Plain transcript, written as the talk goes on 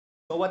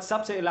So what's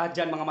up sa lahat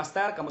dyan mga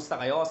master? Kamusta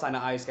kayo?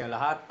 Sana ayos kayong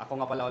lahat. Ako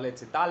nga pala ulit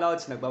si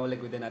Talodz, nagbabalik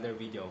with another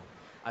video.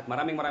 At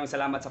maraming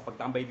salamat sa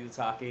pagtambay dito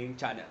sa aking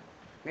channel.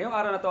 Ngayong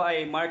araw na to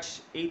ay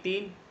March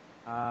 18,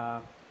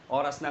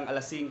 oras ng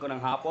alas 5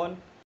 ng hapon.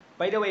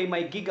 By the way,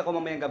 may gig ako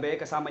mamayang gabi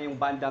kasama yung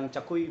bandang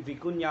Chuckoy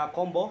Vicuña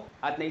combo.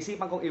 At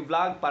naisipan kong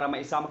i-vlog para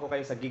maisama ko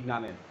kayo sa gig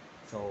namin.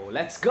 So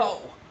let's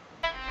go!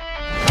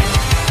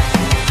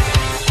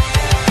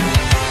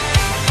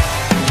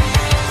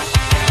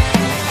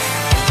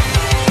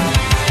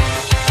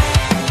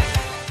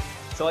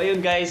 So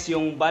ayun guys,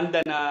 yung banda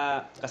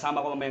na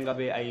kasama ko mamayang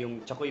gabi ay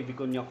yung Chuckoy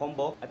Vicuña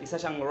combo. At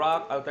isa siyang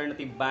rock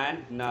alternative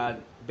band na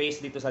based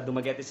dito sa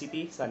Dumaguete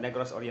City, sa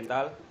Negros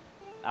Oriental.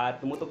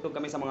 At tumutugtog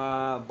kami sa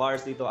mga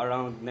bars dito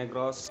around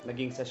Negros.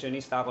 Naging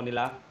sessionista ako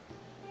nila.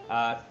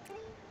 At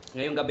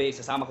ngayong gabi,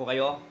 sasama ko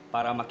kayo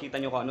para makita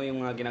nyo kung ano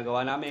yung mga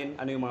ginagawa namin,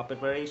 ano yung mga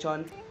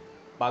preparation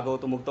bago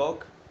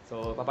tumugtog.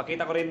 So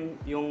papakita ko rin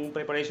yung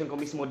preparation ko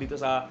mismo dito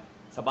sa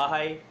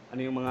bahay,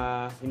 ano yung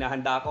mga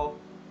hinahanda ko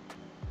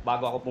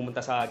bago ako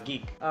pumunta sa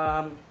gig.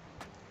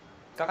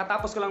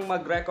 Kakatapos ko lang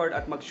mag-record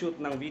at mag-shoot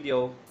ng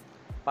video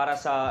para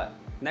sa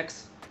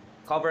next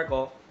cover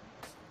ko.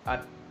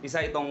 At isa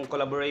itong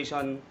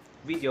collaboration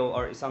video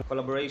or isang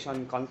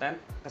collaboration content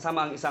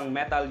kasama ang isang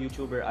metal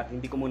YouTuber at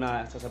hindi ko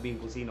muna sasabihin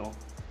kung sino.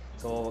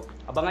 So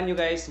abangan nyo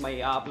guys,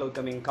 may i-upload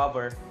kaming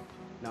cover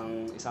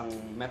ng isang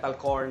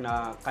metalcore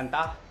na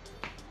kanta.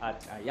 At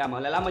yeah,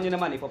 malalaman nyo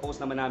naman,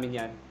 ipopost naman namin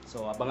yan.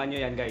 So abangan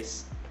nyo yan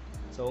guys.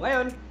 So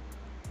ngayon,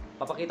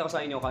 papakita ko sa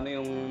inyo kung ano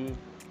yung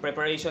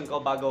preparation ko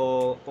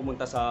bago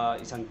pumunta sa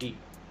isang gig.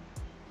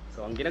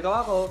 So ang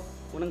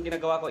unang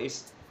ginagawa ko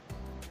is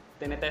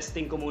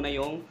tinetesting ko muna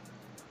yung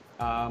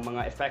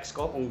mga effects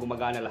ko kung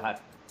gumagana lahat.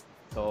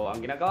 So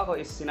ang ginagawa ko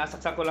is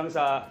sinasaksak ko lang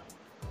sa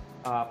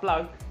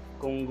plug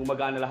kung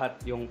gumagana lahat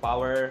yung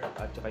power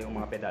at saka yung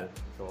mga pedal.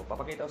 So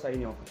papakita ko sa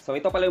inyo. So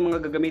ito pala yung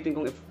mga gagamitin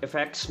kong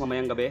effects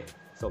mamayang gabi.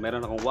 So meron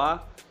akong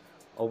wah,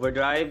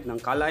 overdrive ng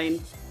Kaline,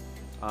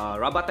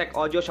 Rabatech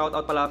audio,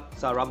 shoutout pala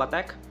sa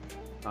Rabatech.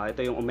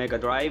 Ito yung Omega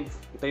Drive.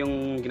 Ito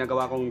yung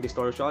ginagawa kong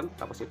distortion.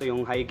 Tapos ito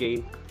yung high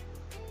gain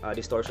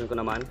distortion ko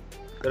naman.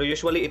 Pero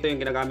usually ito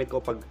yung ginagamit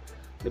ko pag,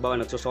 di ba,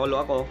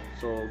 nagsosolo ako.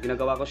 So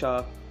ginagawa ko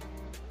siya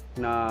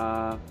na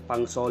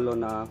pang solo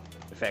na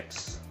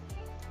effects.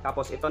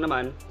 Tapos ito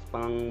naman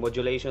pang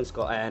modulations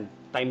ko and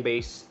time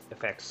bass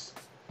effects.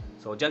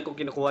 So diyan ko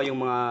kinukuha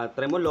yung mga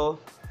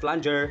tremolo,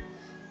 flanger,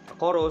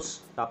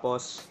 chorus,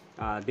 tapos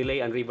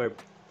delay and reverb.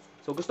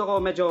 So gusto ko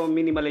medyo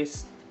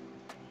minimalist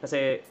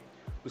kasi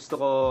gusto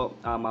ko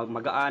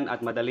magaan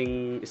at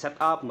madaling i-set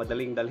up,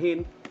 madaling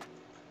dalhin.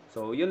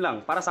 So yun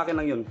lang, para sa akin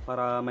lang yun,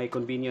 para may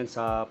convenience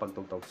sa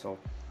pagtugtog. So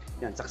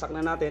yan, saksak na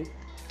natin.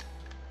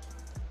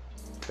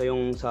 Ito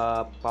yung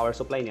sa power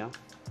supply niya.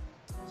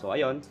 So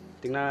ayun,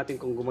 tingnan natin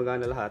kung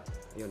gumagana lahat.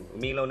 Ayun,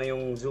 umilaw na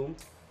yung zoom.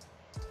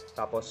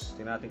 Tapos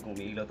tingnan natin kung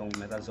umiilaw tong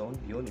metal zone.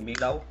 Yun,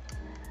 umilaw.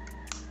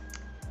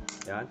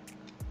 Yan.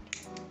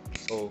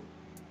 So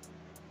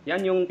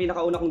yan yung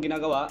pinakauna kong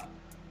ginagawa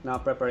na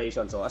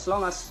preparation. So as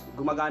long as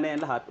gumagana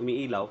yan lahat,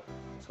 umiilaw,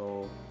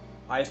 so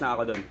ayos na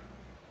ako dun.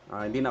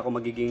 Hindi na ako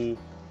magiging,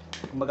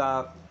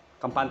 kumbaga,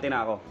 kampante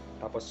na ako.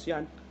 Tapos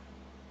yan,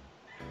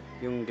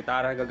 yung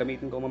gitara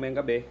gagamitin ko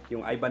mamayang gabi,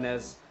 yung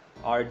Ibanez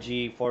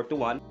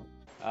RG421.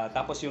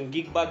 Tapos yung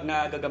gigbag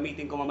na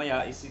gagamitin ko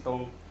mamaya is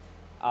itong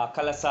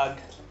Kalasag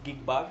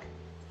Gigbag.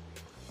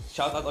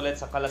 Shoutout ulit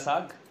sa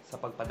Kalasag sa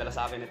pagpadala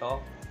sa akin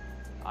ito.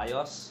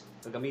 Ayos.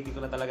 Gagamitin ko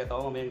na talaga ito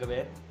mamayang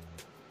gabi.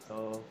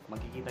 So,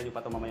 makikita nyo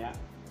pa ito mamaya.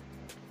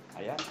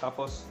 Ayan.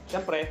 Tapos,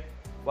 syempre,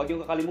 huwag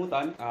yung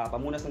kakalimutan,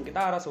 pamunas ng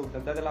gitara. So,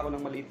 nagdadala ko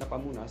ng maliit na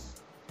pamunas.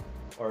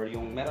 Or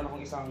yung, meron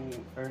akong isang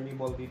Ernie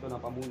ball dito na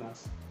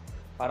pamunas.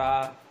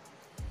 Para,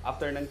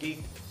 after ng gig,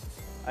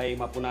 ay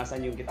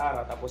mapunasan yung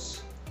gitara.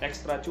 Tapos,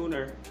 extra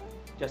tuner,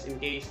 just in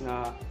case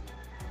na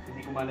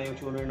hindi kumana yung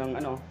tuner ng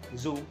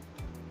zoom.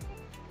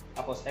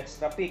 Tapos,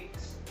 extra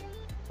picks.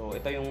 So,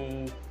 ito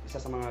yung isa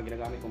sa mga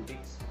ginagamit kong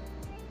picks.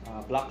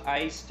 Black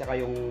Ice, tsaka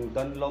yung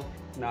Dunlop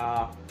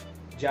na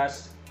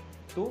Jazz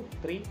 2,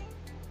 3,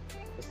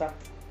 basta.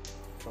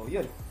 So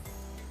yun.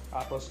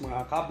 Tapos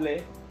mga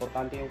kable,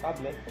 importante yung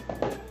kable.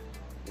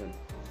 Yun.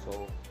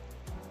 So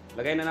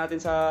lagay na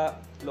natin sa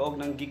loob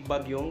ng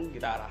gigbag yung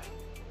gitara.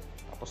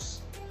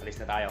 Tapos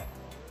alis na tayo.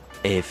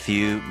 A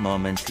few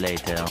moments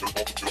later.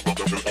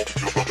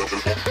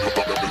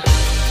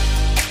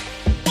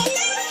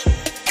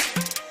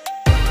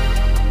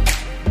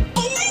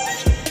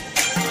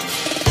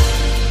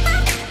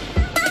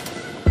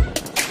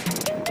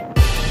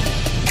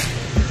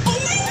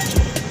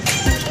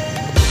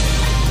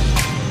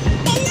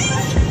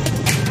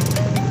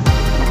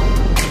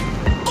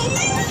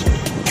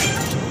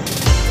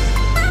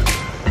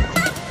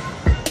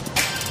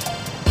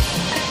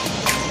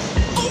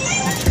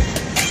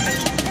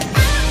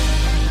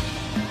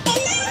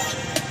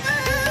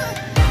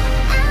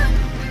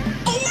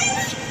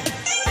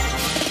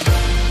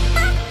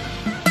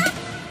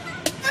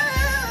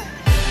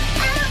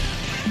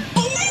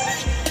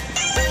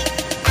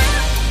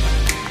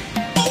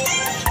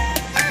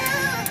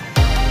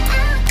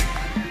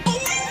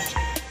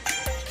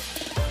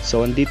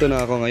 So andito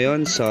na ako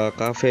ngayon sa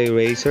Cafe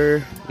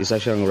Racer. Isa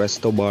siyang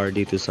resto bar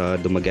dito sa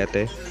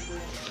Dumaguete.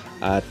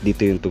 At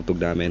dito yung tugtog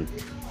namin.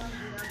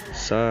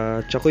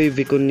 Sa Chuckoy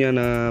Vicuña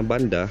na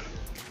banda,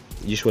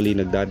 usually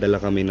nagdadala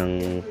kami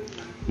ng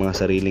mga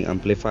sariling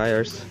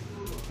amplifiers,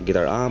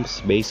 guitar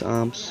amps, bass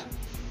amps.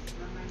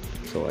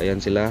 So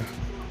ayan sila.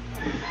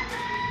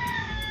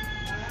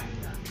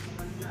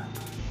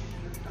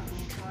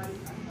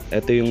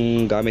 Ito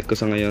yung gamit ko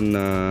sa ngayon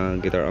na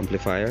guitar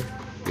amplifier,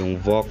 yung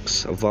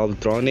Vox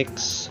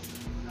Valvetronics.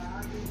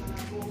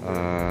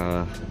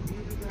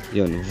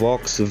 Yun,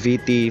 Vox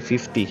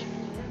VT50.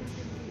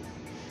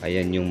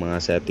 Ayan yung mga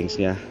settings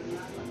niya.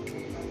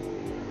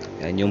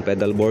 Ayan yung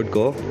pedal board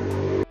ko.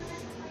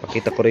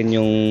 Pakita ko rin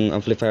yung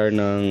amplifier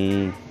ng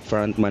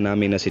frontman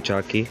namin na si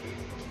Chucky.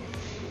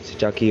 Si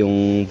Chucky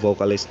yung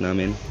vocalist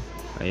namin.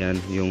 Ayan,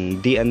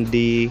 yung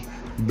D&D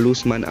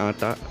Bluesman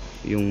ata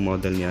yung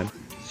model niyan.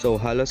 So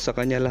halos sa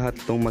kanya lahat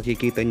tong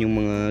makikita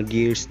yung mga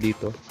gears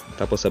dito.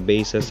 Tapos sa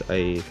basses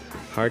ay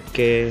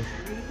Hartke.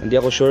 Hindi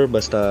ako sure,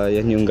 basta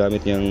yan yung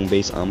gamit niyang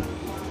bass amp.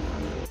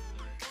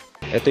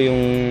 Ito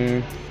yung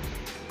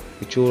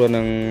itsura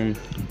ng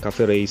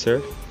Cafe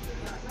Racer.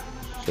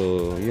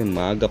 So yun,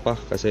 maaga pa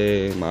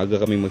kasi maaga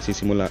kami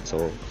magsisimula.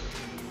 So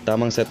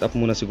tamang setup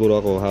muna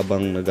siguro ako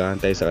habang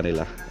naghahantay sa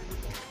kanila.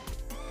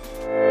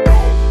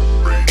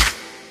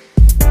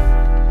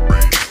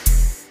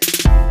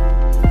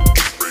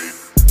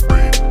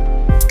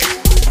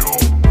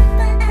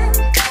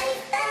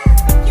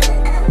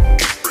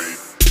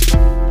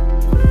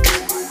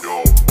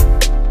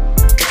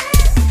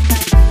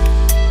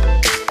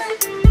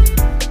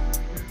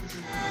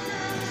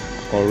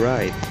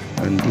 Alright,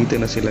 nandito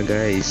na sila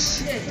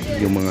guys,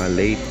 yung mga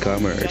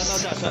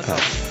latecomers.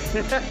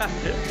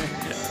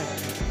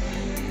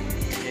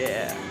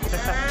 Yeah.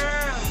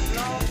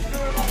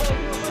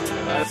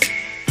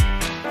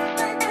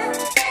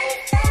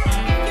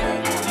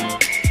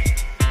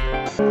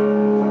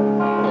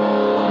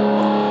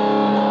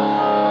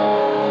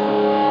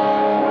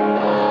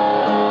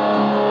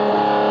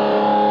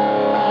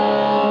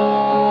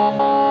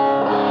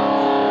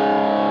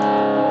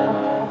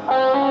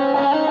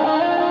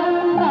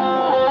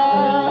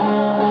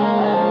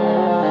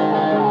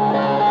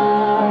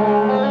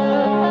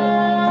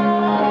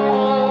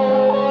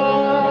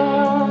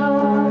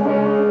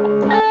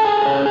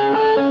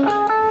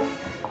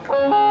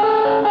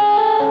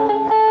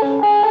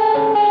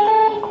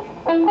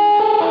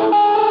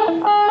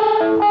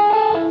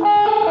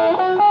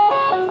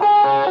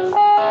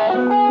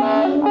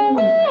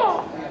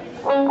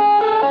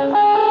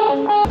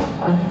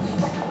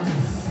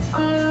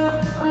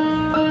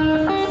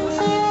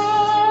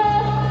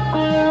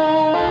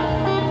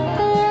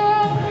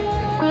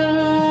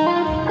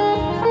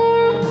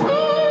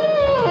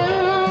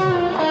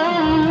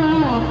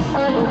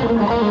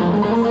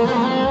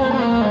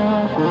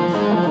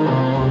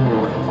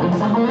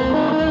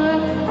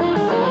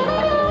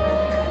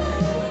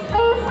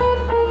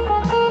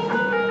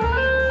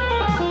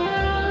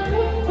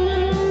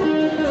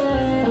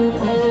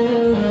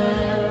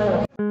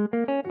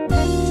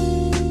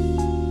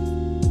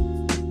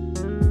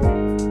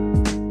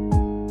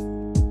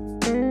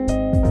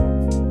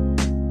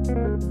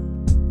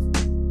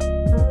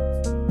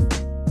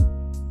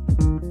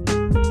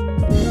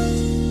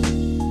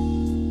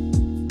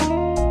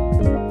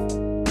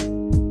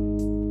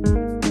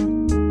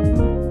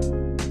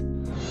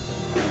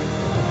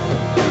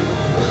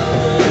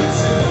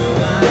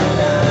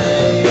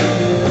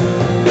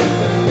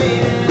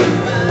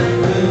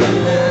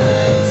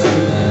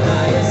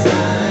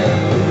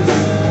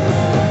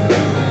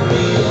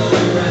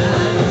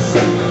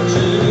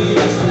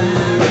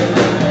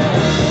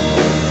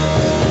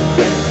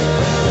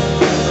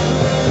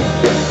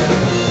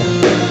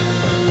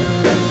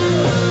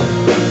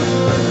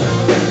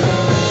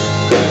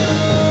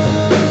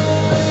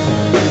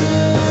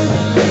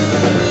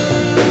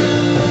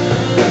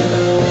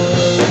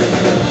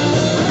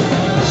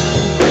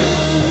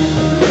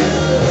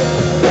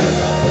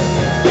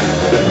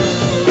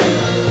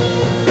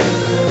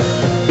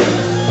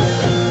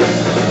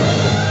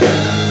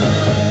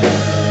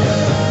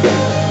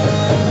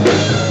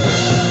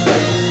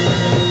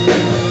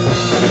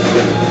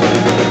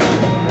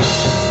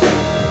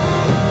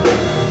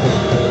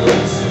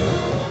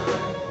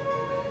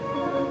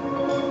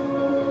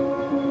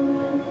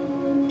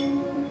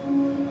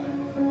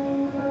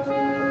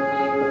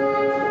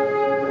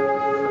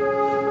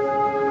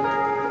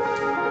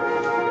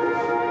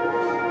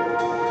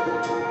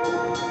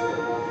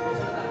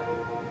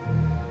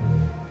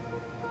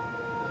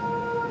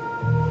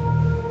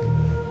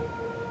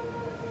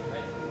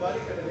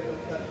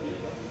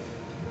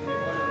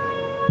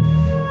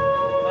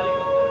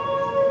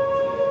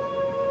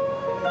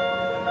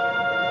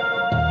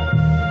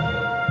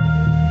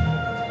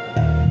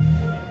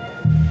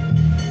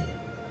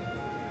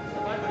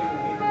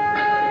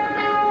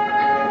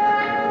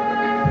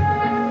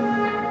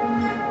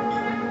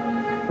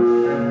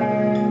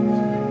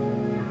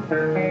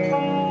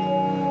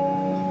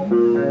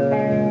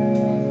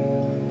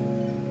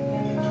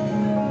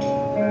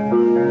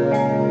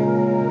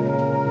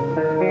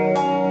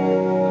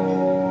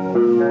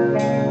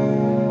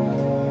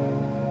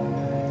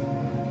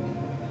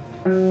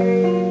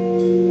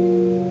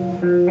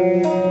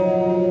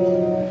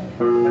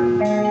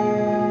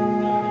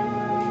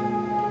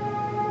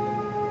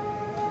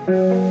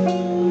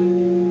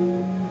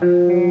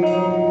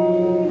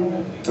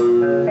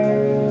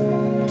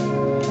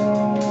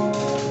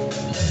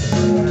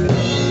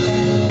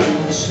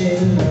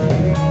 watching,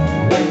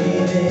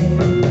 waiting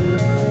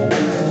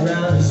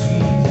around the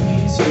street,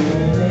 keep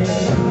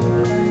turning.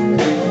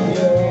 Call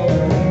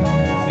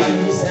your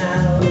feelings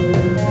out.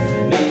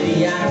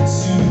 Maybe I can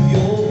soothe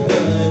your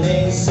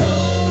burning soul.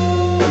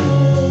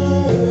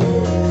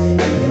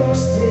 If you're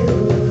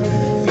still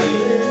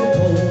feeling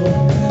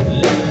cold,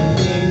 let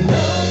me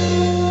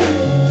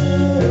know.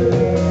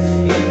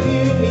 If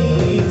you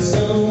need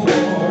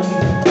someone,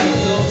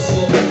 pick up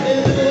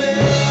something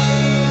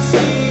ways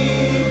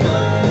keep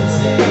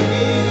on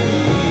taking.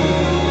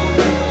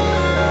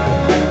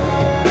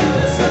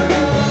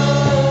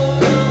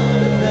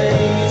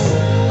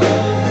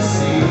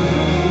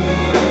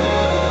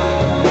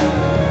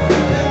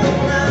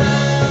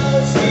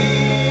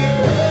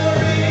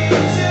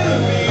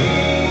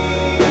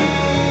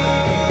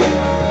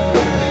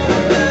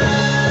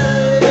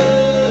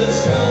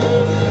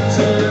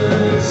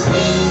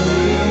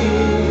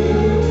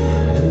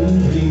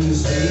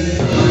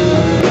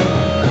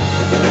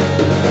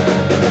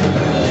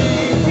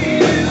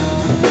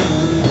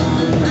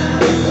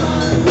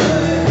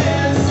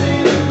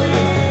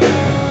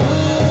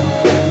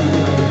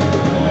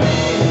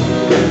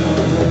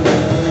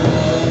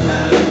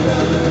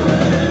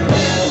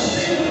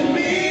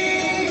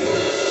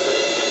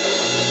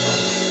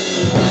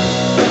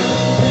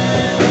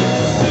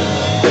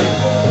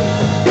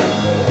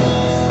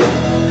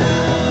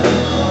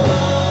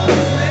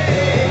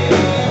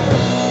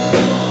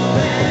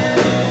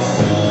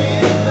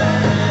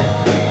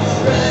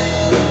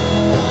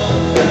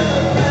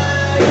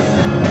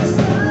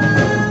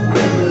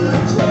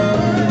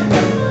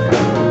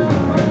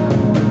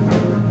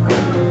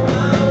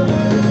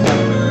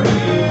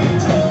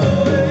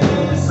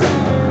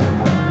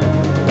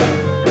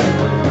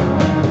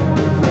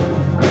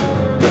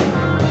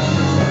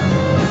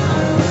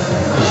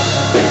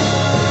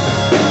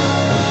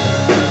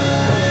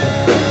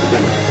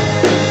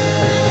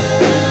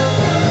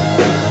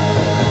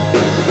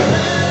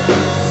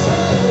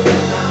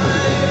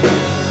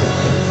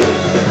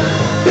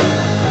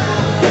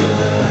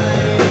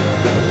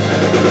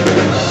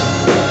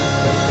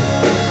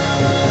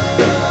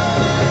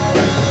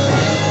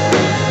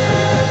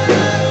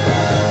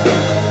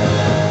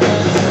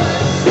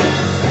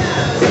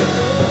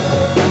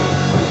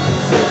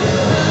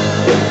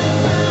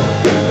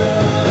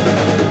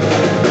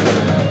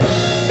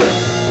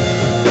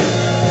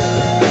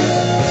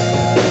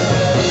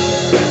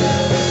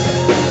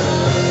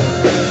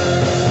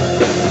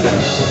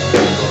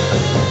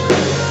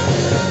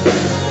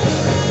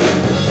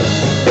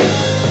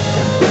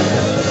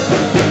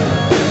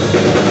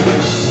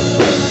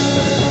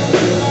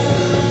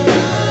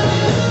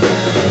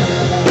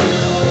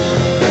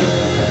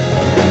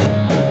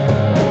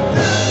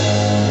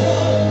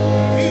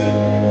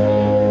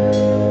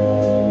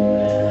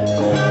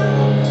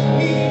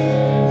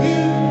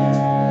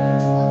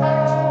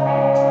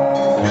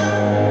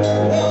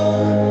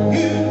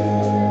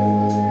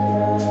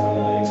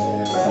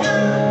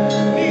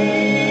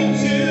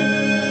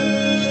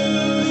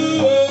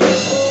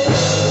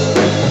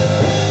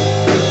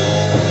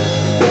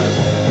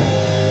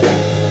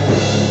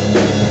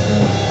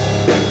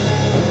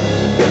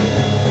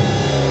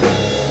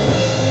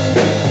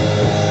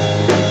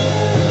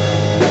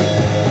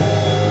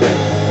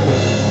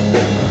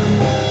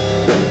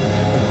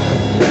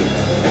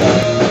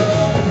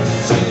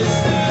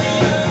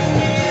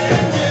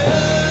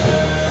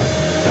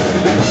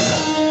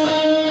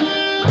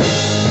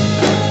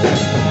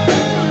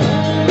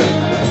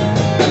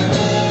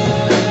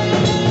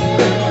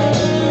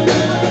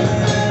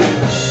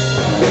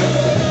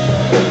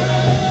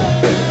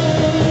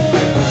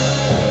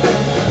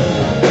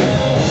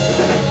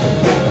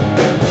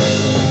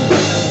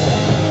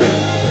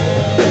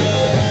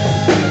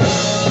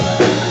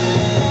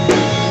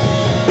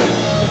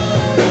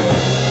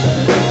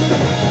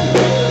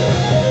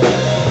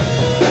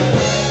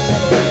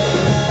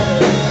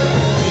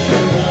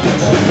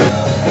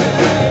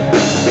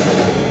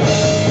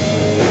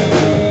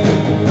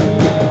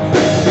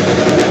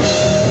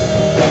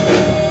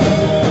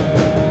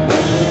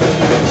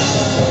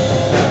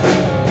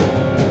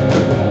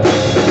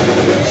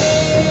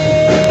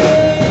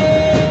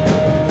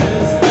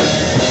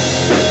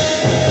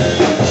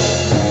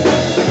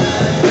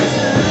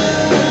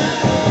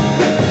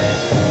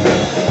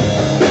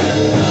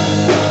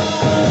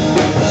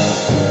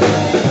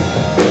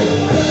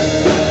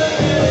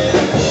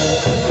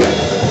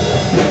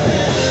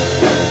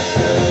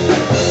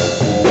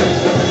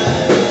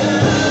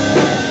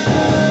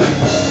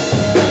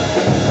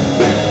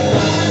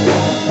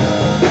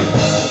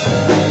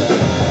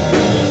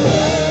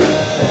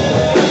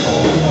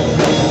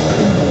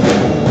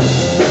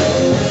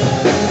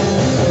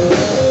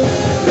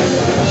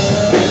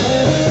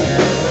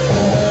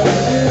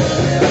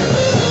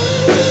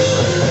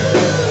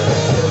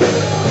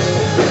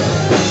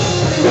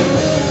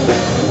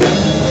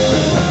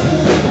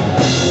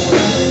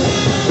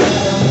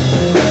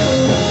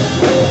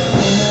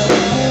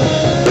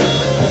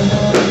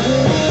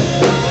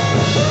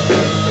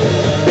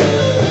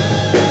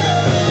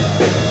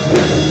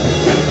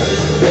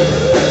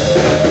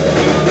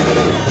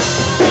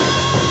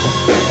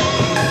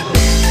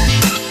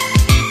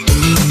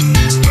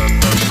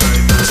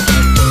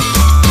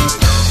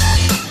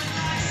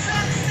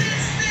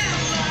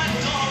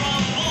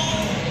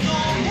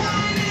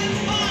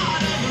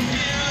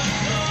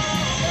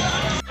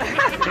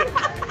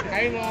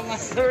 Ay, mga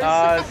masters.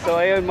 So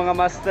ayun mga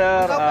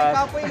master,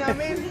 Kapoy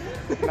namin.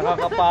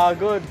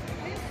 nakakapagod.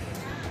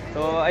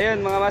 So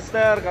ayun mga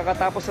master,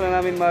 kakatapos na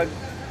namin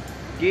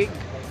mag-gig.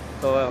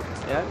 So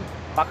ayan,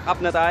 pack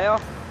up na tayo.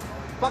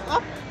 Pack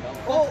up?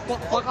 Oh,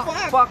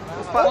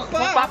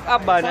 Pack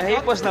up ba?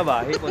 Hipos na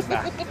ba? Hipos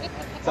na.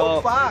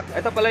 So, Pack.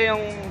 ito pala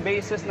yung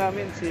bassist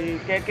namin, si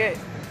Keke.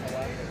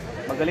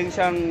 Magaling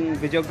siyang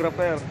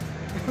videographer.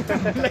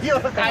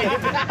 Layo kayo.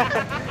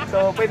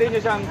 So, pwede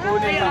nyo siyang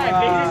kunin ng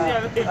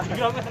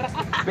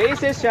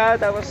bassist siya,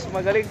 tapos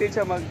magaling din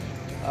siya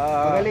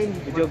Magaling.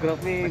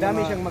 videography. Madami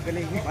siyang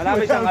magaling.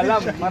 Marami siyang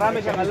alam. Marami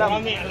siyang alam.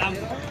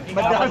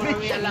 Madami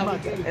siyang alam.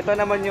 Ito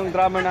naman yung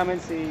drummer namin,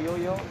 si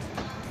Yoyo.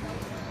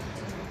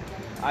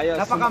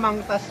 Ayos.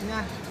 Napakamangtas niya.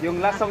 Yung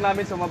last song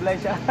namin, sumablay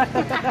siya.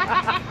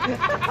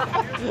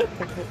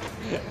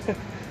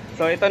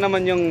 So ito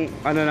naman yung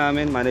ano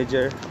namin,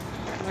 manager.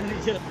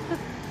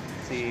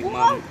 Si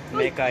Ma'am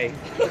Mekay.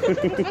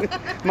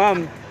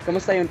 Ma'am,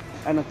 kamusta yung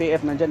ano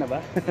TF nandyan na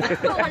ba?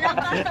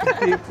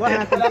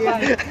 Wala pa.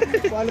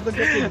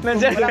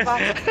 Nandyan. Wala pa.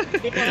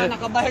 Hindi pa na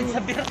nakabayad sa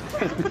beer.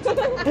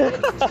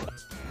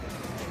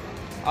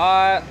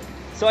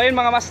 So ayun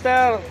mga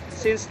master,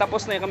 since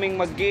tapos na kaming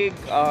mag-gig,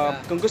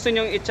 kung gusto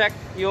nyo i-check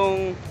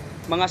yung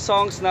mga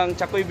songs ng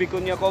Chuckoy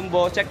Vicuña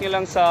Combo, check nyo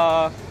lang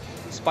sa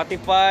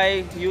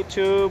Spotify,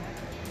 YouTube,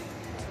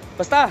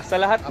 basta sa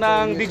lahat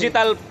ng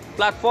digital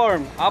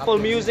platform,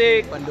 Apple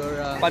Music,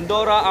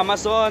 Pandora,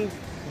 Amazon,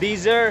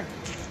 Deezer.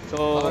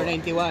 So, Power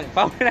 91.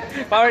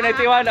 Power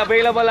 91,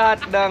 available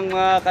lahat ng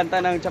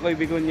kanta ng Chuckoy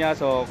Vicuña.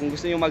 So kung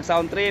gusto nyo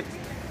mag-sound trip,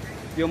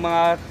 yung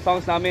mga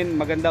songs namin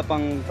maganda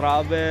pang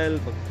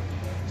travel,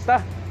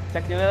 basta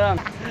check nyo na lang.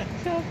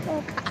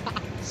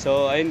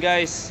 So ayun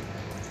guys,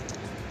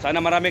 sana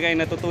marami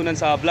kayong natutunan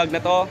sa vlog na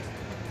to.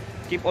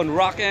 Keep on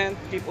rocking,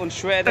 keep on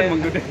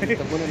shredding.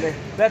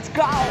 Let's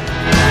go!